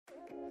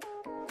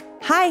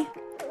Hi,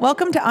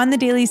 welcome to On the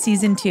Daily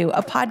Season 2,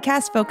 a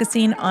podcast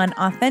focusing on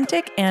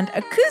authentic and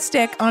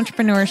acoustic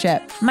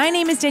entrepreneurship. My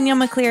name is Danielle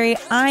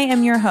McCleary. I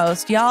am your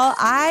host. Y'all,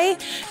 I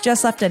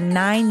just left a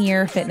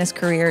 9-year fitness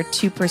career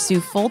to pursue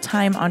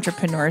full-time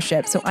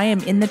entrepreneurship. So I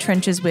am in the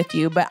trenches with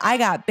you, but I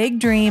got big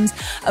dreams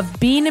of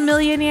being a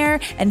millionaire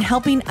and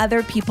helping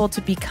other people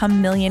to become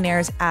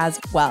millionaires as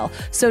well.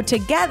 So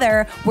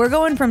together, we're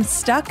going from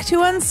stuck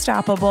to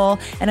unstoppable,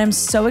 and I'm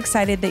so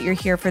excited that you're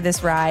here for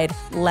this ride.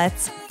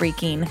 Let's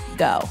freaking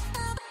go.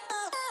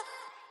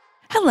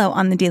 Hello,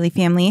 On the Daily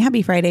family.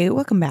 Happy Friday.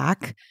 Welcome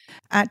back.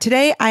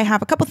 Today, I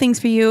have a couple things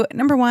for you.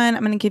 Number one,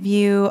 I'm going to give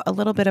you a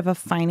little bit of a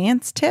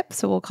finance tip.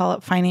 So we'll call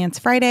it Finance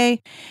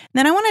Friday.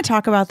 Then I want to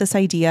talk about this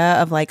idea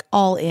of like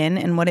all in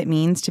and what it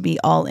means to be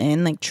all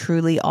in, like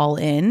truly all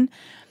in.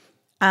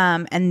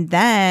 And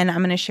then I'm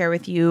going to share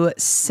with you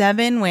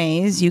 7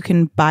 ways you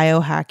can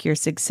biohack your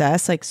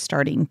success, like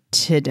starting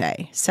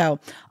today. So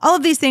all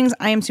of these things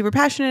I am super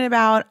passionate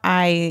about.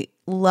 I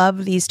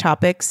love these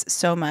topics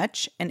so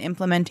much, and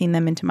implementing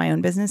them into my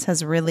own business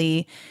has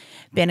really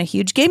been a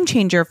huge game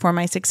changer for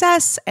my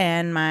success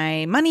and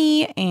my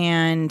money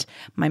and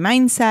my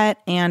mindset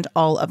and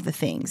all of the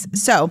things.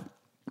 So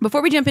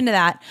before we jump into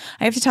that,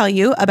 I have to tell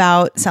you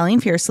about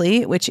Selling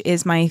Fiercely, which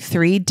is my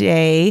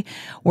 3-day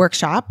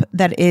workshop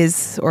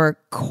or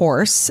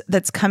course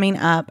that's coming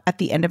up at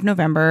the end of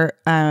November,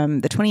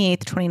 the 28th,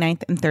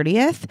 29th, and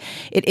 30th.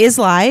 It is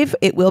live.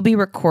 It will be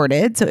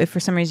recorded. So if for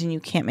some reason you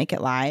can't make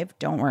it live,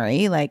 don't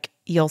worry. Like,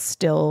 you'll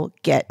still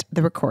get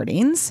the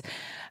recordings.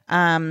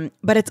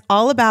 But it's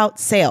all about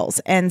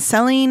sales and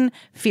selling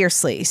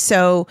fiercely.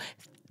 So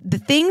the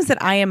things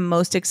that I am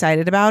most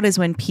excited about is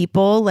when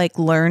people like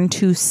learn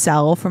to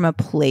sell from a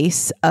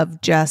place of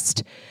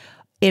just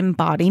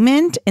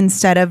embodiment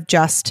instead of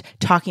just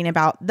talking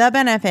about the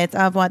benefits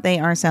of what they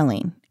are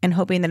selling and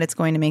hoping that it's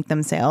going to make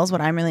them sales. What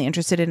I'm really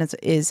interested in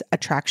is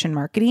attraction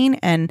marketing.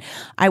 And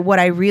what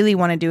I really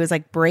want to do is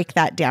like break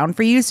that down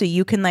for you so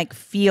you can like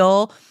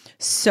feel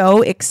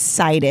so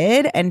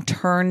excited and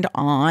turned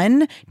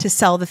on to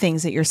sell the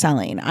things that you're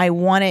selling. I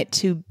want it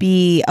to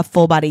be a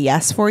full body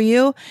yes for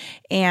you.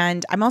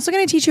 And I'm also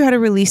going to teach you how to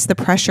release the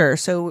pressure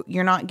so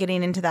you're not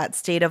getting into that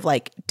state of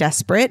like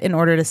desperate in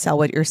order to sell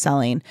what you're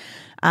selling.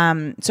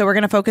 So we're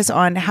going to focus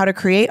on how to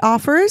create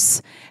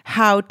offers,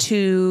 how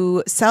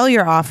to sell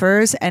your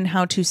offers, and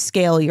how to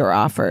scale your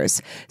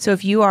offers. So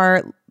if you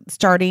are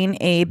starting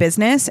a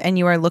business and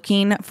you are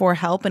looking for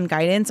help and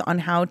guidance on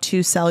how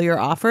to sell your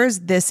offers,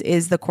 this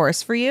is the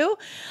course for you.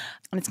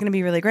 And it's going to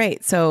be really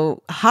great.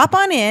 So hop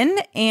on in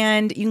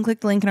and you can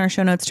click the link in our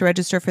show notes to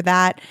register for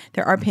that.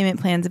 There are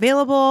payment plans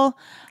available.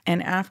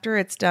 And after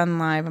it's done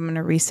live, I'm going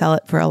to resell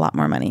it for a lot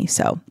more money.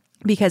 So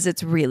because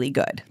it's really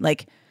good,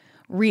 like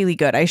really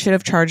good. I should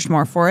have charged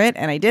more for it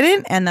and I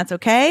didn't, and that's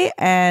okay.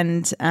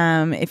 And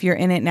if you're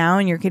in it now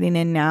and you're getting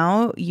in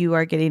now, you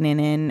are getting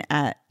in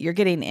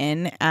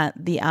at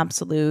the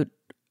absolute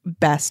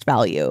best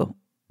value,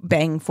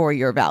 bang for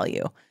your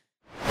value.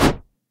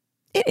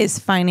 It is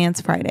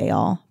Finance Friday,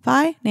 y'all.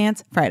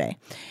 Finance Friday.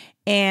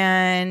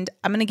 And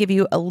I'm going to give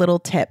you a little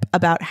tip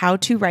about how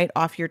to write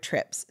off your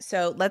trips.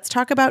 So let's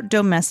talk about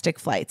domestic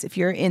flights. If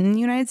you're in the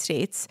United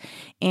States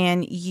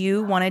and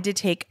you wanted to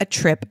take a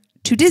trip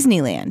to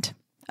Disneyland,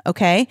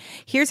 okay,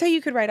 here's how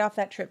you could write off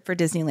that trip for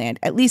Disneyland.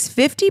 At least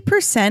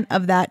 50%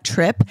 of that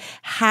trip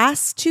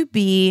has to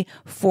be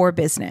for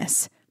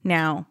business.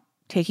 Now,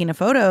 taking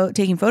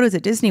photos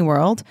at Disney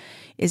World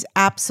is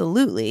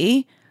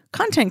absolutely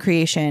content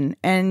creation,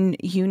 and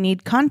you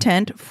need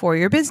content for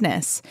your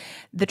business.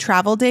 The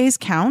travel days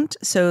count.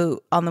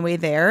 So on the way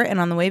there and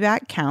on the way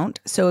back count.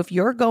 So if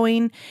you're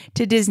going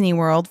to Disney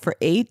World for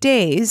 8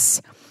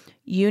 days,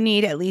 you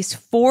need at least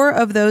 4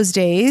 of those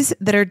days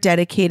that are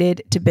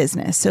dedicated to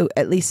business. So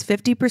at least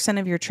 50%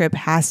 of your trip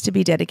has to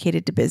be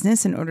dedicated to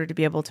business in order to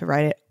be able to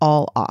write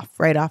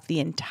off the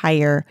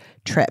entire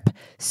trip.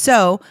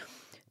 So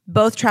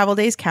both travel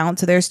days count.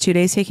 So there's 2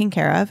 days taken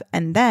care of.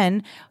 And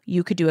then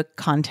you could do a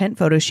content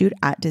photo shoot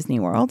at Disney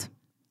World.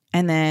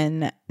 And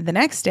then the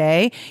next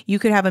day, you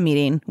could have a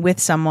meeting with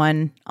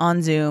someone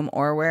on Zoom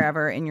or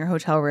wherever in your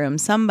hotel room.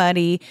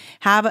 Somebody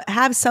have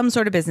some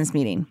sort of business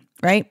meeting,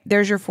 right?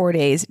 There's your 4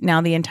 days.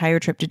 Now the entire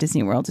trip to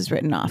Disney World is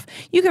written off.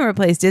 You can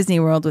replace Disney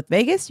World with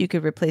Vegas. You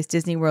could replace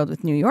Disney World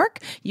with New York.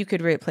 You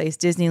could replace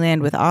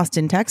Disneyland with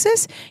Austin,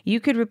 Texas. You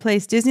could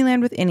replace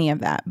Disneyland with any of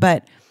that.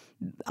 But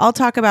I'll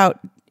talk about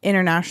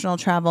international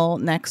travel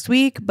next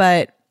week.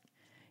 But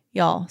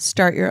y'all,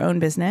 start your own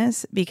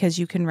business because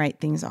you can write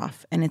things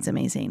off and it's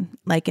amazing.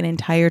 Like an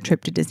entire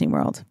trip to Disney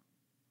World.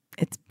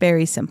 It's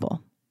very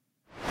simple.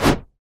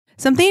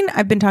 Something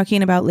I've been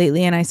talking about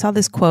lately, and I saw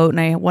this quote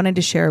and I wanted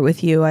to share it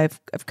with you. I've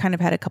kind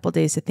of had a couple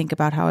days to think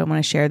about how I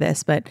want to share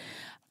this, but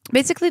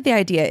basically the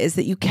idea is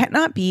that you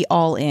cannot be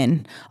all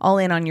in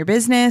on your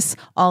business,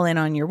 all in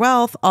on your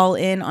wealth, all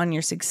in on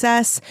your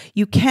success.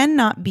 You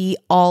cannot be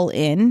all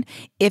in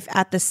if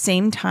at the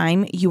same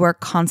time you are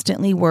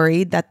constantly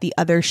worried that the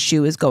other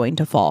shoe is going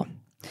to fall,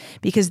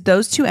 because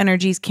those two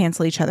energies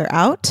cancel each other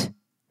out.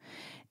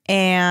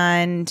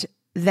 And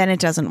then it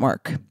doesn't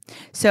work.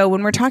 So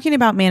when we're talking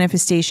about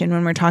manifestation,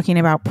 when we're talking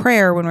about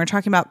prayer, when we're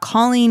talking about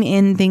calling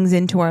in things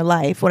into our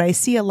life, what I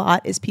see a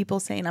lot is people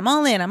saying, I'm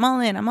all in, I'm all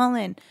in, I'm all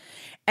in.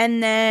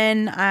 And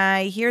then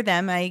I hear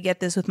them, I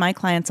get this with my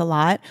clients a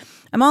lot.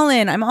 I'm all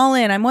in, I'm all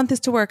in. I want this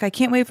to work. I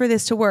can't wait for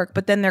this to work.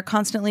 But then they're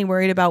constantly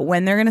worried about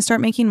when they're going to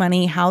start making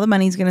money, how the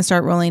money's going to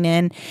start rolling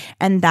in.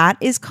 And that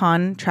is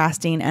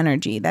contrasting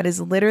energy. That is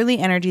literally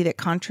energy that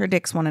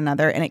contradicts one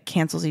another and it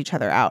cancels each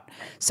other out.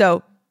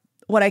 So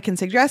what I can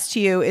suggest to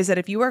you is that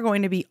if you are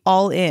going to be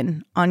all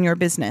in on your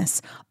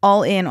business,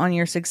 all in on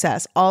your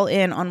success, all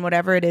in on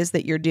whatever it is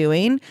that you're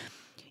doing,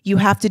 you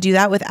have to do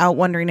that without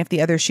wondering if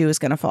the other shoe is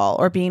going to fall,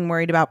 or being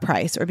worried about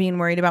price, or being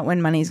worried about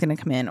when money is going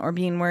to come in, or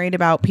being worried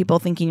about people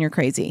thinking you're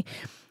crazy.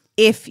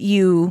 If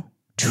you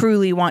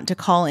truly want to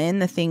call in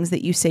the things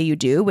that you say you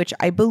do, which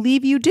I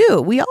believe you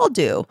do, we all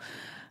do.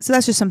 So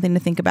that's just something to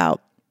think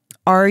about.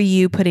 Are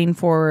you putting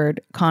forward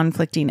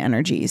conflicting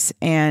energies?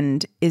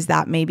 And is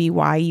that maybe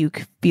why you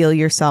feel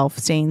yourself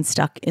staying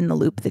stuck in the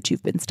loop that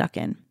you've been stuck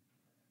in?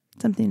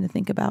 Something to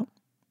think about.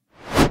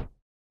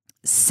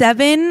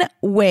 7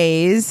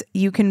 ways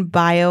you can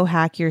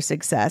biohack your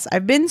success.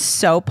 I've been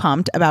so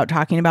pumped about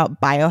talking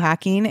about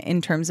biohacking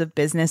in terms of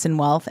business and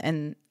wealth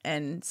and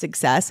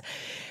success,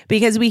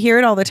 because we hear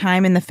it all the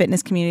time in the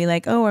fitness community,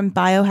 like, oh, I'm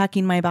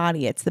biohacking my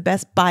body. It's the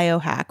best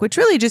biohack, which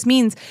really just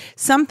means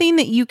something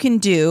that you can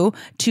do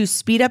to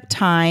speed up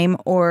time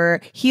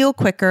or heal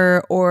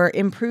quicker or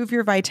improve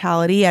your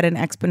vitality at an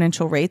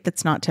exponential rate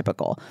that's not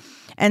typical.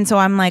 And so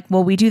I'm like,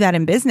 well, we do that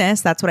in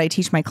business. That's what I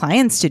teach my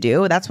clients to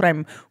do. That's what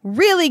I'm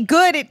really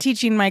good at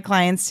teaching my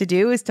clients to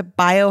do, is to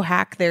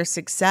biohack their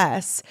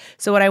success.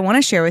 So what I want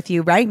to share with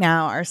you right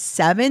now are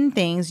 7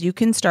 things you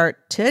can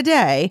start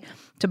today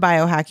to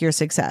biohack your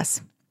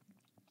success.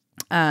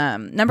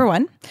 Number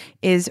 1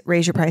 is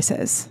raise your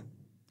prices.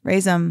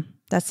 Raise them.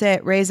 That's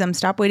it. Raise them.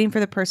 Stop waiting for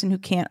the person who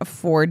can't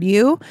afford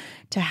you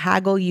to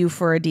haggle you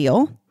for a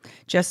deal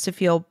just to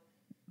feel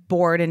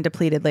bored and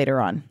depleted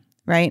later on,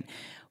 right?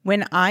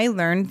 When I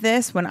learned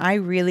this, when I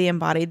really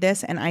embodied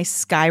this and I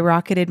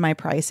skyrocketed my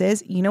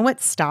prices, you know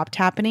what stopped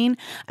happening?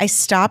 I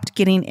stopped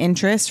getting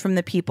interest from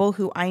the people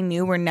who I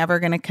knew were never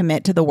going to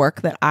commit to the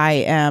work that I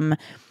am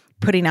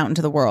putting out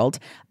into the world.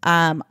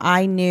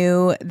 I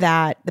knew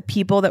that the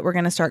people that were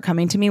going to start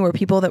coming to me were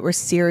people that were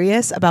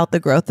serious about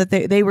the growth, that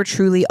they were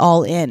truly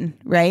all in,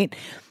 right?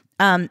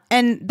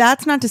 And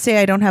that's not to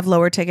say I don't have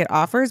lower ticket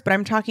offers, but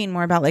I'm talking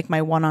more about like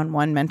my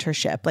one-on-one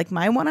mentorship. Like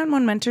my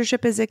one-on-one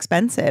mentorship is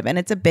expensive and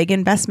it's a big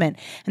investment.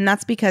 And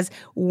that's because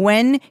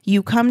when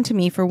you come to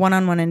me for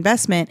one-on-one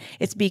investment,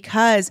 it's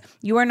because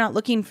you are not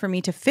looking for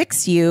me to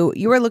fix you.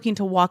 You are looking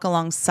to walk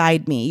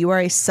alongside me. You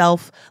are a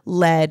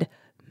self-led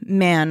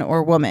man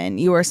or woman.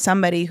 You are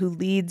somebody who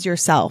leads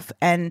yourself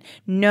and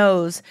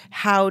knows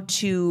how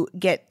to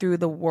get through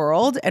the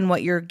world. And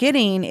what you're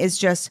getting is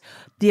just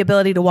the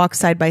ability to walk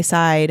side by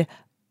side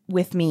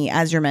with me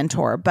as your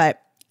mentor.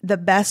 But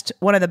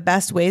one of the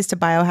best ways to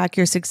biohack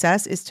your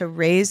success is to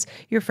raise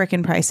your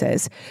freaking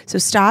prices. So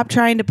stop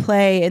trying to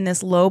play in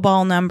this low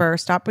ball number.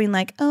 Stop being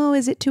like, oh,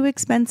 is it too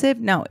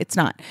expensive? No, it's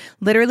not.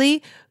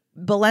 Literally,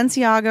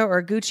 Balenciaga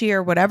or Gucci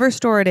or whatever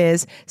store it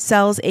is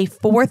sells a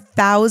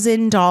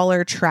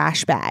 $4,000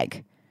 trash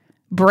bag,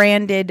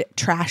 branded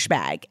trash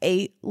bag.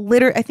 I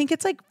think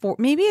it's like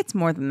maybe it's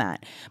more than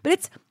that,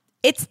 but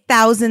it's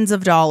thousands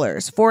of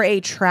dollars for a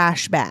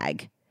trash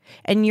bag.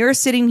 And you're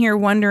sitting here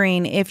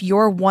wondering if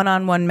your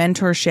one-on-one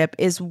mentorship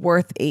is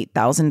worth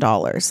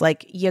 $8,000.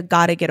 Like, you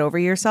got to get over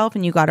yourself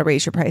and you got to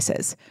raise your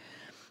prices.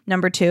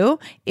 Number 2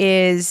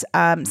 is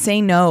say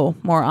no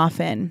more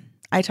often.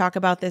 I talk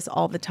about this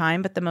all the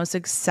time, but the most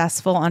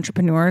successful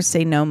entrepreneurs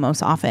say no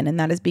most often. And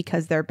that is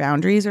because their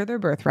boundaries are their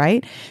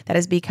birthright. That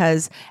is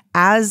because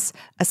as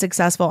a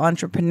successful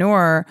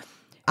entrepreneur,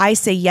 I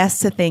say yes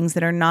to things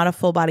that are not a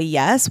full body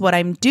yes. What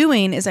I'm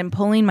doing is I'm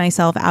pulling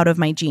myself out of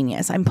my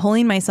genius. I'm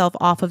pulling myself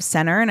off of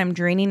center and I'm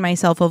draining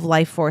myself of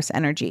life force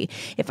energy.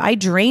 If I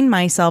drain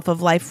myself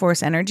of life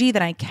force energy,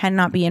 then I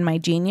cannot be in my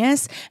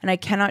genius and I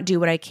cannot do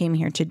what I came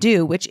here to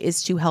do, which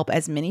is to help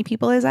as many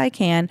people as I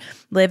can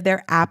live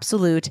their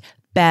absolute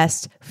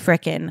best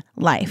frickin'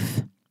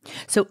 life.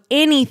 So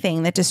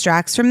anything that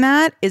distracts from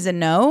that is a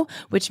no,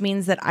 which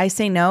means that I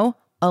say no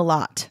a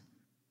lot.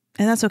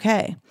 And that's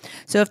okay.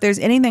 So if there's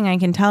anything I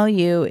can tell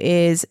you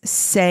is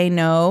say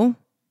no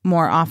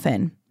more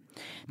often.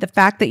 The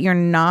fact that you're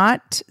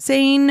not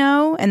saying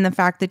no and the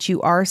fact that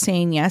you are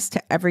saying yes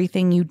to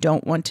everything you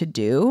don't want to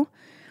do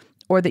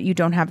or that you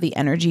don't have the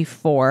energy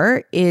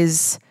for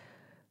is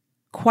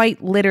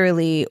quite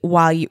literally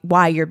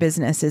why your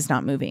business is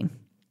not moving.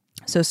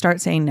 So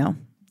start saying no.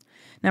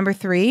 Number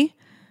 3,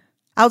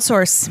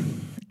 outsource.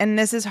 And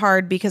this is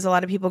hard because a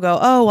lot of people go,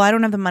 oh, well, I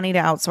don't have the money to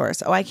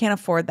outsource. Oh, I can't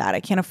afford that. I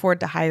can't afford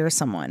to hire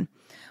someone.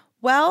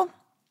 Well,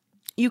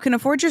 you can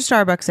afford your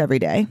Starbucks every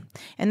day.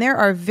 And there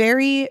are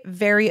very,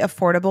 very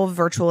affordable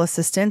virtual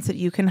assistants that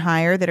you can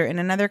hire that are in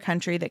another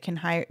country that can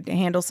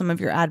handle some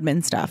of your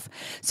admin stuff.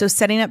 So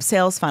setting up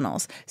sales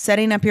funnels,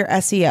 setting up your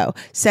SEO,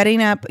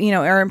 setting up,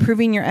 or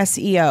improving your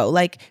SEO,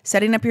 like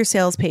setting up your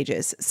sales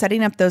pages,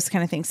 setting up those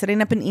kind of things,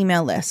 setting up an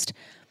email list.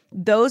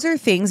 Those are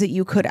things that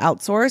you could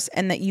outsource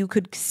and that you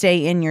could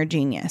stay in your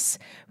genius,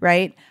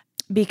 right?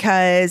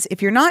 Because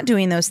if you're not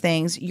doing those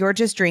things, you're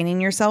just draining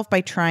yourself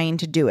by trying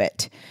to do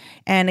it.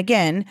 And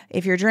again,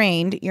 if you're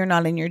drained, you're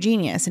not in your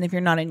genius. And if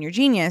you're not in your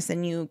genius,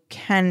 then you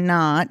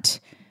cannot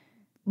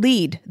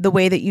lead the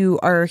way that you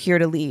are here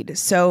to lead.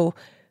 So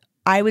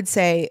I would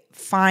say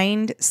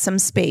find some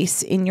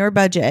space in your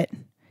budget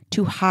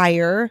to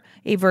hire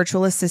a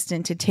virtual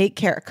assistant to take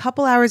care a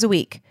couple hours a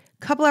week.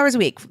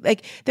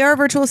 Like there are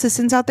virtual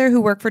assistants out there who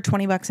work for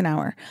 $20 an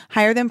hour.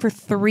 Hire them for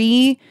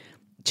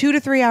 2 to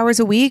 3 hours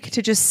a week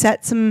to just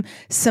set some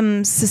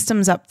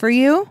systems up for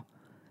you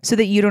so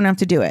that you don't have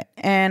to do it.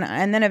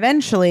 And then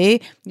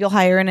eventually you'll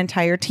hire an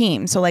entire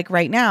team. So like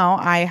right now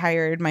I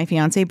hired my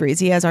fiance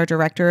Breezy as our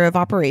director of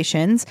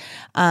operations.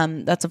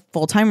 That's a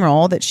full-time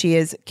role that she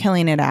is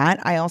killing it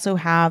at. I also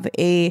have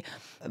a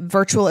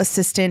virtual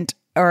assistant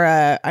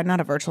not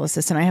a virtual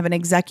assistant. I have an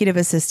executive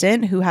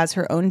assistant who has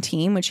her own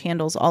team, which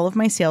handles all of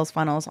my sales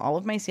funnels, all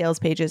of my sales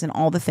pages, and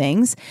all the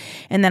things.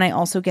 And then I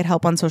also get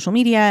help on social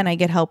media, and I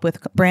get help with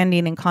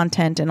branding and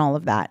content and all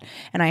of that.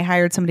 And I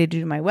hired somebody to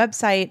do my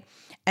website.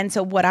 And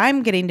so what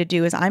I'm getting to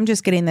do is I'm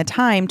just getting the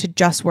time to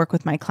just work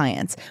with my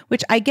clients,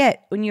 which I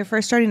get when you're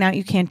first starting out,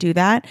 you can't do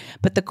that.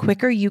 But the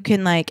quicker you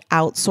can like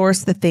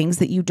outsource the things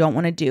that you don't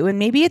want to do, and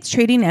maybe it's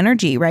trading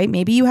energy, right?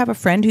 Maybe you have a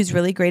friend who's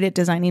really great at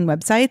designing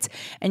websites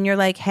and you're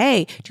like,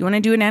 hey, do you want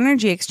to do an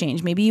energy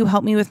exchange? Maybe you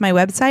help me with my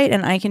website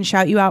and I can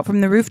shout you out from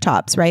the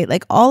rooftops, right?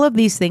 Like all of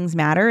these things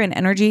matter, and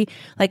energy,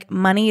 like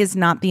money is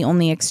not the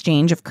only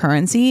exchange of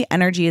currency.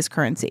 Energy is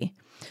currency.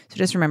 So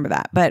just remember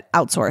that, but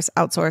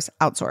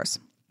outsource.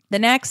 The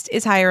next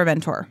is hire a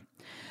mentor.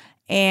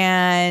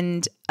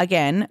 And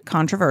again,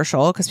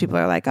 controversial because people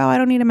are like, oh, I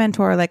don't need a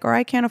mentor, or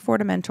I can't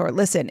afford a mentor.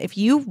 Listen, if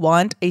you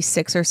want a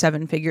 6 or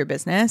 7 figure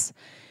business,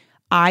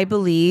 I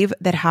believe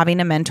that having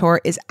a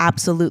mentor is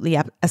absolutely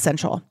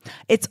essential.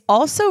 It's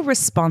also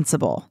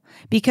responsible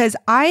because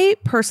I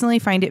personally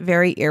find it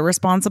very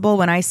irresponsible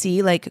when I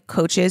see like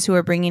coaches who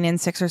are bringing in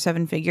 6 or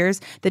 7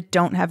 figures that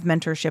don't have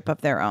mentorship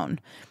of their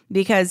own.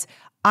 Because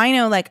I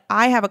know like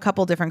I have a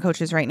couple different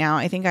coaches right now.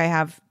 I think I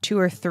have 2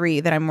 or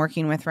 3 that I'm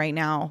working with right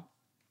now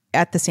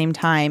at the same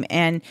time.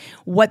 And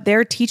what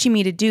they're teaching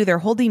me to do,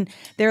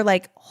 they're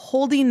like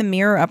holding the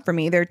mirror up for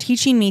me. They're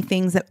teaching me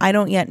things that I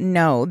don't yet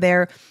know.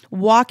 They're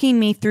walking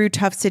me through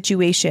tough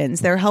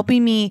situations. They're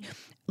helping me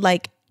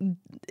like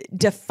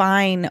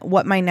define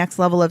what my next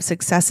level of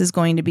success is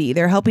going to be.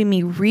 They're helping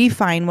me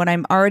refine what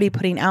I'm already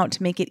putting out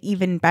to make it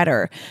even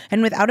better.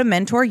 And without a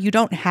mentor, you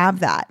don't have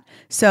that.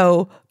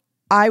 So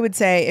I would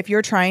say if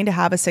you're trying to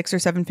have a 6 or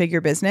 7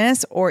 figure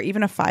business or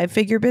even a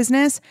 5-figure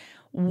business,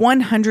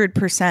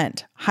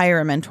 100% hire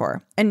a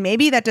mentor. And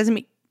maybe that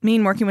doesn't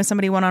mean working with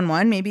somebody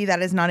one-on-one. Maybe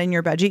that is not in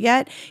your budget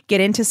yet.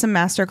 Get into some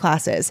master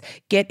classes.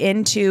 Get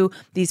into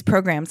these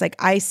programs. Like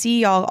I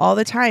see y'all all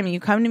the time. You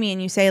come to me and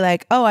you say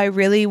like, oh, I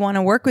really want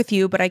to work with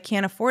you, but I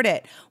can't afford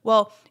it.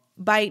 Well,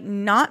 by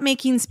not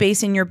making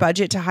space in your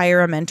budget to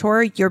hire a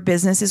mentor, your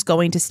business is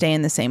going to stay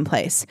in the same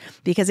place.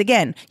 Because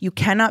again, you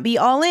cannot be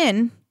all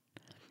in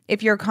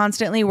if you're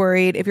constantly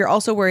worried, if you're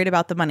also worried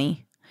about the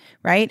money,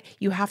 right?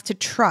 You have to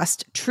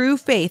trust true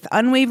faith,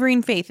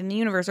 unwavering faith in the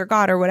universe or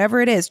God or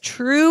whatever it is.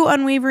 True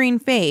unwavering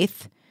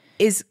faith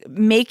is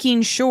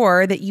making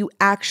sure that you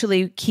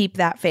actually keep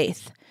that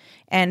faith.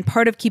 And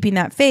part of keeping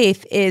that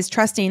faith is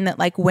trusting that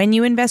like when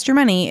you invest your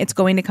money, it's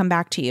going to come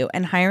back to you.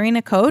 And hiring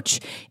a coach,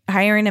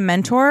 hiring a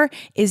mentor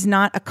is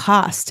not a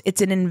cost.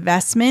 It's an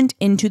investment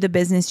into the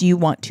business you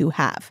want to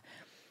have.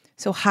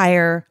 So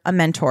hire a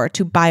mentor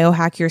to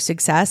biohack your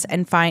success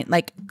and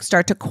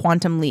start to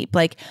quantum leap.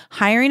 Like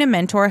hiring a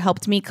mentor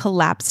helped me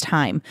collapse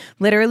time.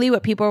 Literally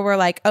what people were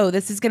like, oh,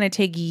 this is going to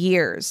take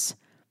years.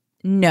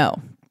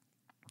 No,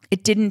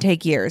 it didn't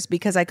take years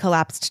because I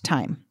collapsed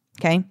time.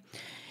 Okay.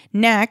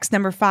 Next,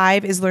 number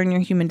 5 is learn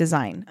your human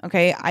design.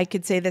 Okay. I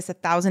could say this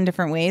 1,000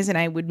 different ways and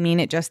I would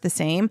mean it just the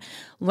same.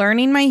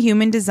 Learning my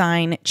human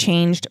design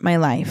changed my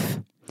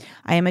life.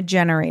 I am a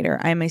generator.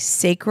 I am a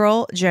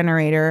sacral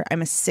generator.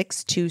 I'm a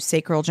 6-2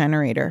 sacral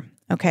generator.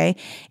 Okay.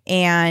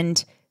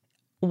 And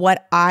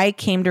what I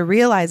came to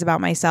realize about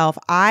myself,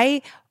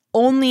 I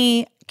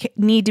only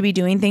need to be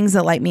doing things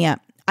that light me up.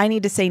 I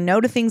need to say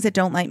no to things that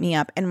don't light me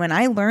up. And when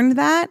I learned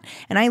that,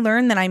 and I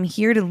learned that I'm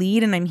here to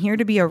lead and I'm here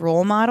to be a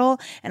role model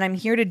and I'm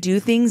here to do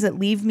things that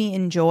leave me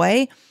in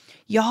joy,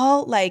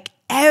 y'all, like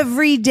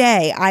every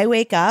day I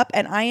wake up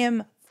and I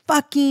am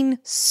fucking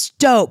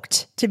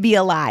stoked to be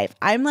alive.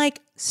 I'm like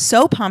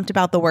so pumped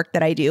about the work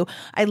that I do.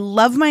 I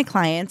love my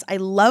clients. I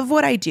love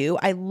what I do.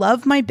 I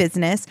love my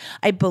business.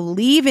 I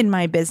believe in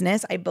my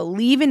business. I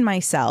believe in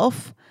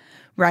myself,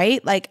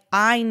 right? Like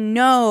I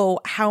know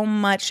how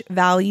much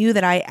value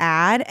that I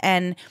add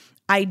and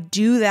I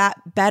do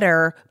that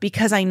better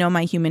because I know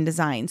my human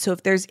design. So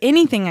if there's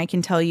anything I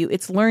can tell you,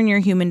 it's learn your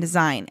human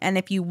design. And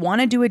if you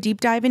want to do a deep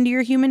dive into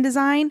your human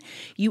design,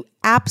 you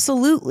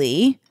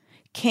absolutely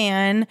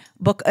can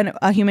book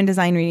a human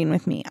design reading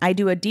with me. I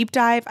do a deep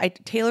dive. I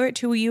tailor it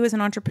to you as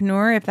an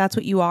entrepreneur, if that's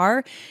what you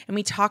are. And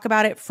we talk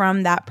about it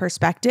from that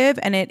perspective.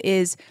 And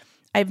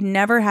I've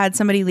never had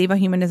somebody leave a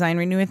human design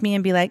reading with me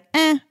and be like,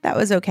 that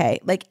was okay.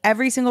 Like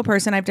every single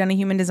person I've done a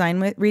human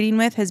design reading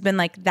with has been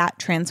like, that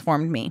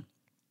transformed me.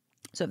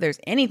 So if there's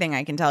anything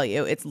I can tell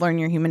you, it's learn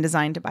your human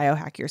design to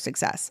biohack your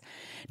success.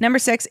 Number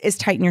 6 is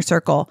tighten your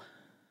circle.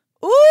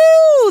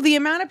 Ooh, the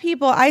amount of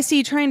people I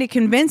see trying to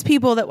convince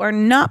people that we're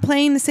not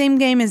playing the same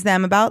game as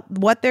them about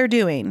what they're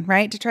doing,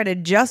 right? To try to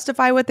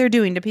justify what they're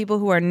doing to people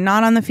who are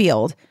not on the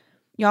field.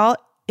 Y'all,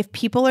 if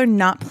people are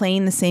not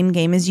playing the same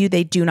game as you,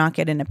 they do not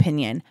get an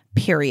opinion,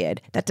 period.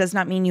 That does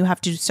not mean you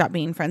have to stop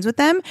being friends with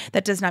them.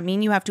 That does not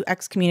mean you have to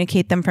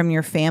excommunicate them from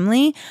your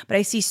family. But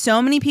I see so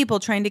many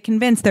people trying to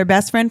convince their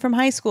best friend from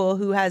high school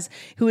who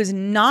is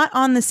not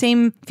on the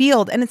same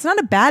field. And it's not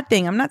a bad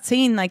thing. I'm not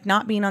saying like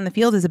not being on the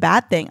field is a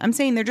bad thing. I'm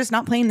saying they're just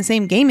not playing the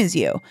same game as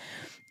you.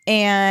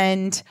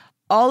 And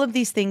all of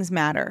these things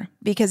matter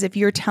because if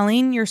you're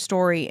telling your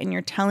story and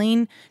you're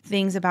telling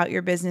things about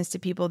your business to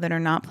people that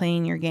are not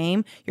playing your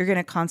game, you're going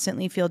to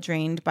constantly feel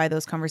drained by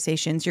those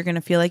conversations. You're going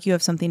to feel like you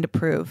have something to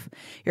prove.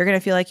 You're going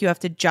to feel like you have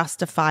to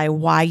justify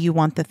why you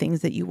want the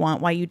things that you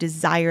want, why you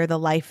desire the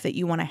life that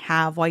you want to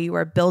have, why you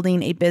are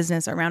building a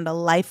business around a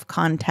life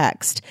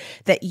context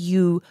that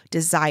you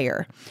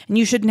desire. And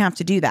you shouldn't have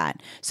to do that.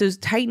 So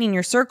tightening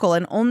your circle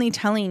and only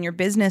telling your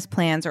business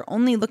plans or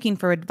only looking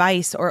for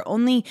advice or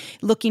only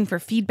looking for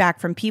feedback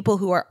from people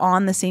who are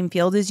on the same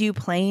field as you,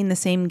 playing the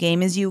same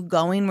game as you,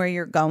 going where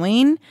you're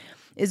going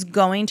is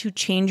going to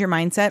change your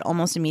mindset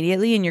almost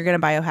immediately. And you're going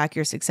to biohack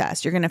your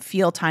success. You're going to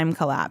feel time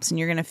collapse and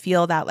you're going to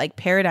feel that like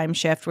paradigm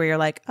shift where you're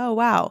like, oh,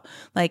 wow,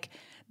 like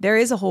there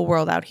is a whole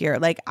world out here.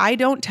 Like I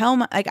don't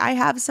tell I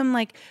have some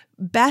like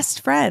best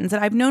friends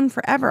that I've known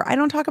forever. I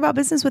don't talk about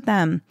business with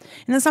them.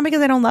 And that's not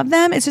because I don't love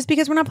them. It's just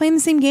because we're not playing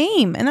the same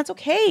game and that's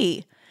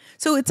okay.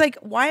 So it's like,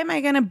 why am I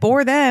going to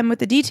bore them with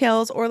the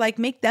details or like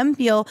make them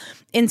feel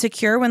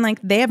insecure when like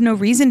they have no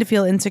reason to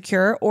feel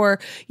insecure? Or,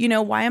 you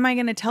know, why am I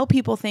going to tell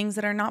people things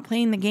that are not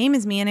playing the game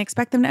as me and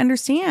expect them to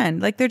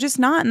understand? Like they're just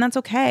not, and that's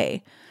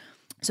okay.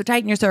 So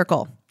tighten your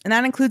circle. And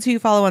that includes who you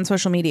follow on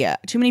social media.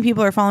 Too many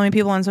people are following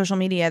people on social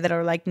media that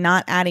are like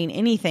not adding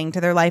anything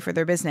to their life or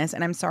their business.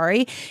 And I'm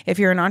sorry, if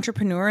you're an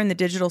entrepreneur in the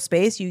digital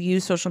space, you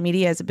use social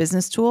media as a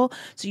business tool.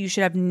 So you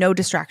should have no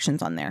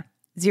distractions on there.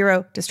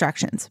 0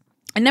 distractions.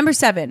 And number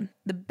 7,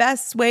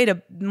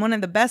 one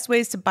of the best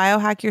ways to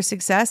biohack your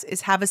success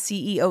is have a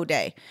CEO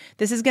day.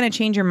 This is going to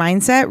change your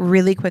mindset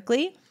really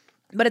quickly,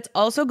 but it's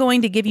also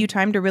going to give you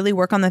time to really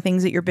work on the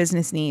things that your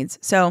business needs.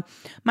 So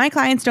my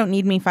clients don't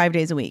need me 5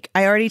 days a week.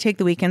 I already take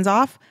the weekends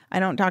off.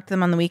 I don't talk to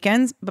them on the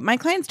weekends, but my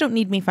clients don't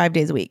need me 5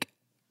 days a week.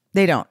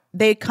 They don't.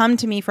 They come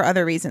to me for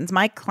other reasons.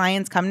 My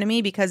clients come to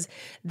me because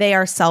they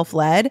are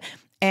self-led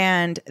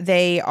and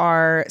they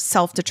are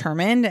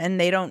self-determined and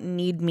they don't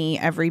need me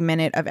every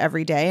minute of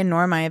every day, and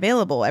nor am I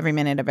available every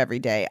minute of every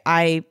day.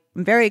 I'm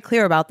very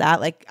clear about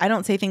that. Like I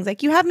don't say things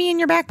like, you have me in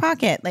your back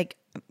pocket. Like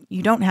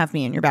you don't have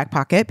me in your back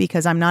pocket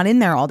because I'm not in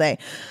there all day.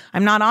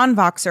 I'm not on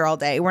Voxer all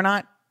day. We're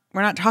not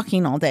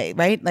talking all day,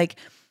 right? Like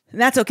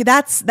that's okay.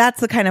 That's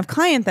the kind of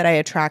client that I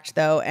attract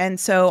though. And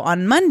so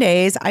on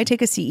Mondays, I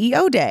take a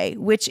CEO day,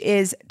 which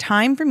is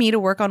time for me to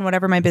work on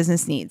whatever my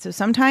business needs. So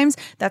sometimes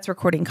that's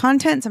recording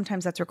content.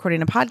 Sometimes that's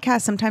recording a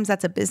podcast. Sometimes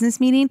that's a business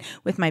meeting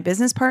with my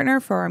business partner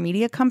for our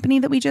media company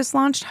that we just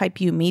launched, Hype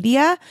You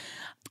Media.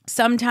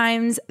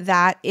 Sometimes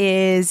that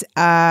is,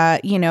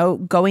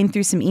 going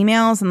through some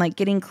emails and like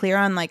getting clear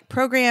on like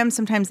programs.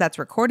 Sometimes that's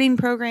recording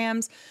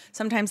programs.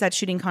 Sometimes that's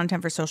shooting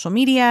content for social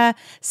media.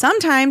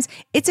 Sometimes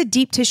it's a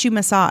deep tissue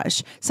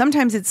massage.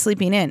 Sometimes it's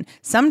sleeping in.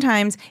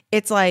 Sometimes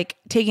it's like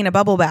taking a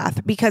bubble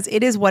bath, because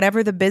it is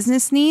whatever the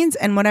business needs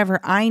and whatever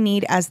I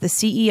need as the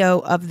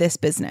CEO of this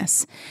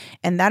business.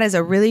 And that is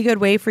a really good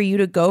way for you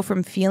to go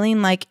from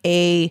feeling like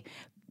an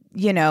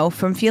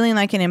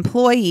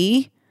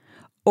employee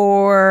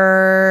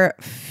or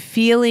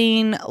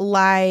feeling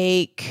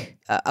like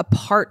a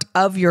part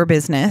of your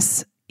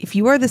business. If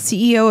you are the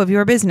CEO of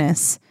your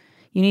business,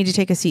 you need to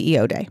take a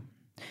CEO day.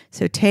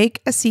 So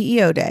take a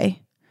CEO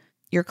day.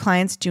 Your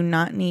clients do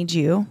not need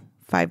you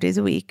 5 days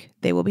a week.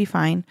 They will be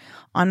fine.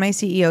 On my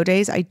CEO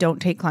days, I don't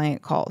take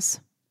client calls.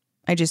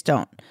 I just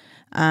don't.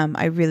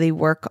 I really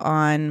work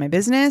on my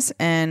business,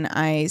 and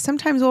I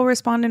sometimes will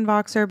respond in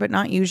Voxer, but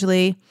not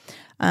usually.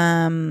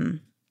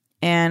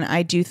 And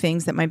I do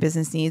things that my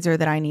business needs or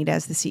that I need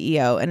as the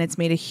CEO. And it's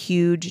made a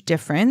huge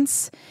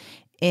difference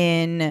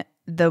in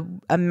the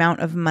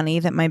amount of money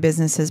that my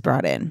business has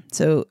brought in.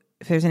 So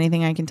if there's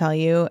anything I can tell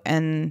you,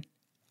 and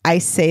I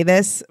say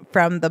this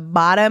from the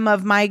bottom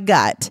of my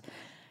gut,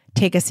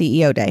 take a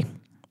CEO day.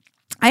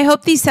 I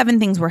hope these 7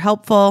 things were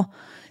helpful.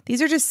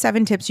 These are just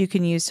 7 tips you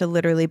can use to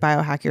literally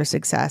biohack your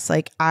success.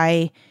 Like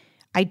I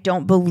I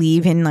don't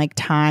believe in like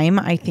time.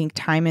 I think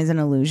time is an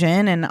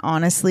illusion. And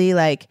honestly,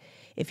 like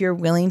if you're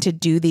willing to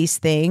do these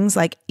things,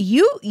 like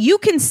you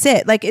can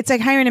sit, like it's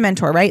like hiring a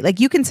mentor, right? Like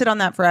you can sit on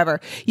that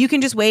forever. You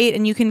can just wait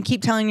and you can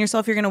keep telling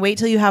yourself you're going to wait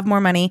till you have more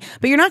money,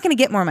 but you're not going to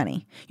get more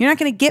money. You're not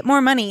going to get more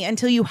money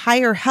until you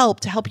hire help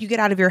to help you get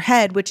out of your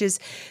head, which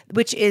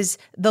is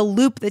the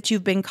loop that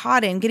you've been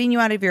caught in. Getting you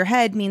out of your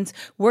head means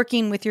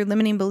working with your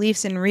limiting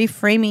beliefs and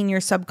reframing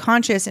your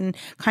subconscious and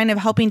kind of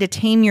helping to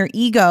tame your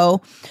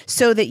ego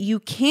so that you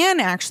can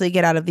actually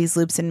get out of these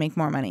loops and make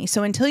more money.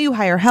 So until you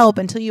hire help,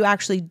 until you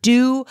actually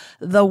do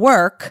the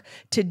work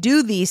to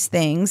do these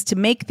things, to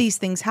make these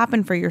things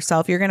happen for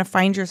yourself, you're going to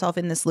find yourself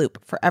in this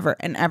loop forever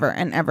and ever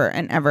and ever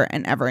and ever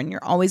and ever. And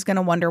you're always going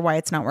to wonder why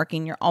it's not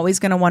working. You're always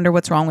going to wonder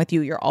what's wrong with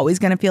you. You're always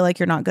going to feel like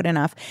you're not good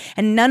enough.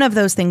 And none of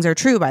those things are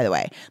true, by the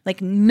way.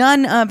 Like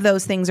none of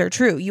those things are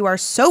true. You are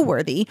so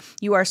worthy.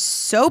 You are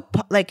so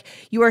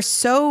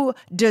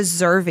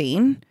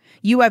deserving.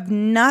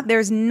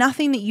 There's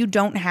nothing that you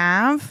don't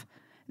have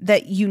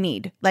that you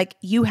need. Like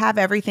you have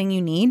everything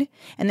you need.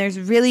 And there's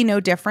really no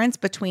difference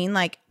between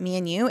like me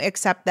and you,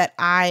 except that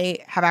I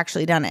have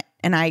actually done it.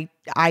 And I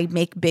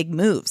make big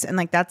moves. And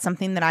like, that's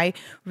something that I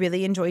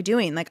really enjoy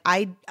doing. Like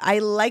I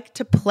like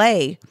to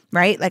play,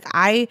 right? Like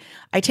I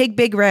take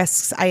big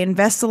risks. I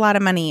invest a lot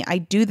of money. I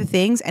do the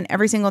things and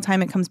every single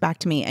time it comes back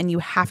to me. And you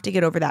have to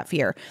get over that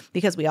fear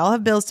because we all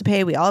have bills to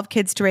pay. We all have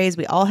kids to raise.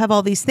 We all have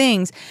all these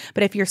things.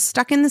 But if you're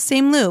stuck in the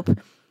same loop,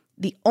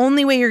 the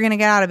only way you're going to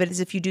get out of it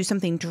is if you do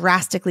something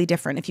drastically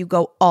different, if you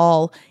go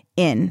all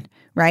in,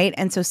 right?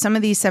 And so some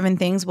of these 7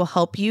 things will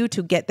help you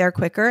to get there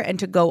quicker and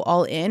to go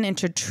all in and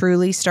to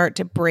truly start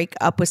to break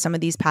up with some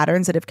of these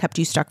patterns that have kept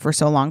you stuck for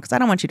so long. Because I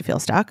don't want you to feel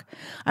stuck.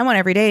 I want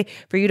every day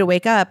for you to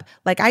wake up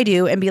like I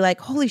do and be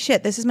like, holy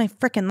shit, this is my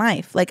freaking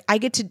life. Like I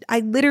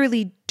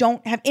literally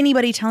don't have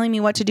anybody telling me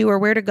what to do or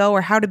where to go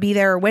or how to be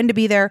there or when to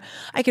be there.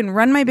 I can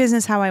run my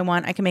business how I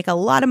want. I can make a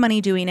lot of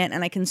money doing it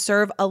and I can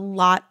serve a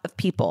lot of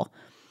people.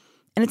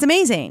 And it's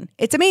amazing.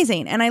 It's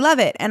amazing. And I love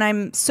it. And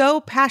I'm so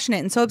passionate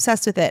and so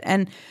obsessed with it.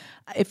 And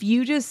if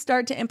you just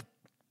start to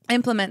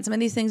implement some of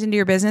these things into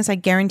your business, I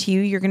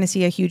guarantee you're going to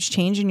see a huge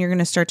change and you're going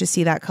to start to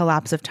see that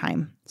collapse of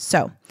time.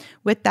 So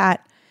with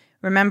that,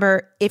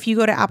 remember, if you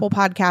go to Apple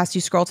Podcasts,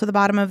 you scroll to the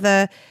bottom of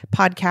the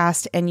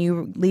podcast and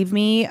you leave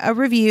me a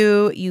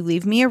review, you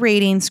leave me a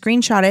rating,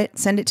 screenshot it,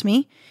 send it to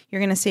me. You're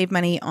going to save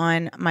money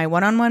on my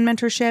one-on-one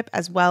mentorship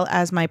as well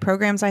as my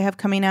programs I have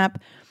coming up.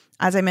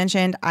 As I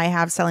mentioned, I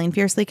have Selling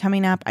Fiercely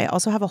coming up. I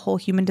also have a whole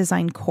human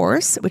design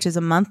course, which is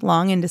a month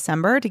long in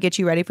December to get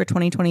you ready for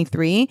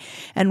 2023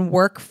 and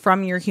work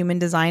from your human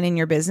design in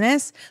your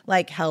business.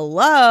 Like,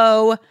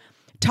 hello.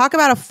 Talk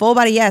about a full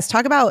body yes.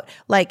 Talk about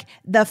like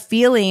the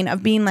feeling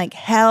of being like,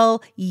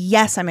 hell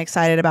yes, I'm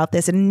excited about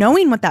this. And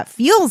knowing what that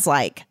feels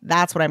like.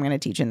 That's what I'm going to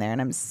teach in there. And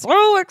I'm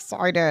so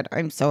excited.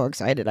 I'm so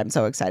excited. I'm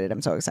so excited.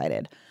 I'm so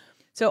excited.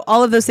 So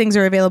all of those things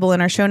are available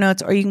in our show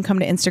notes, or you can come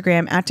to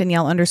Instagram at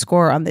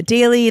Danielle_ on the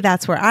daily.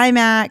 That's where I'm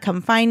at.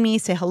 Come find me,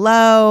 say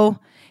hello.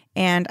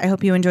 And I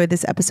hope you enjoyed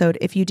this episode.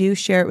 If you do,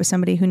 share it with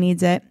somebody who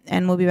needs it.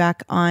 And we'll be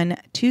back on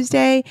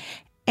Tuesday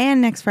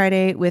and next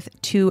Friday with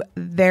 2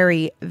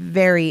 very,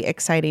 very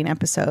exciting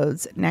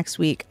episodes. Next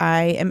week,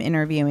 I am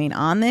interviewing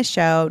on this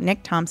show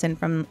Nick Thompson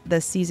from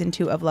the season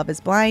 2 of Love is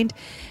Blind.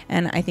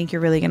 And I think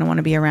you're really going to want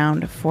to be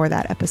around for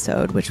that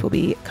episode, which will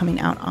be coming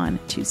out on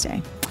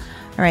Tuesday.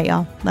 All right,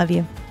 y'all. Love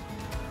you.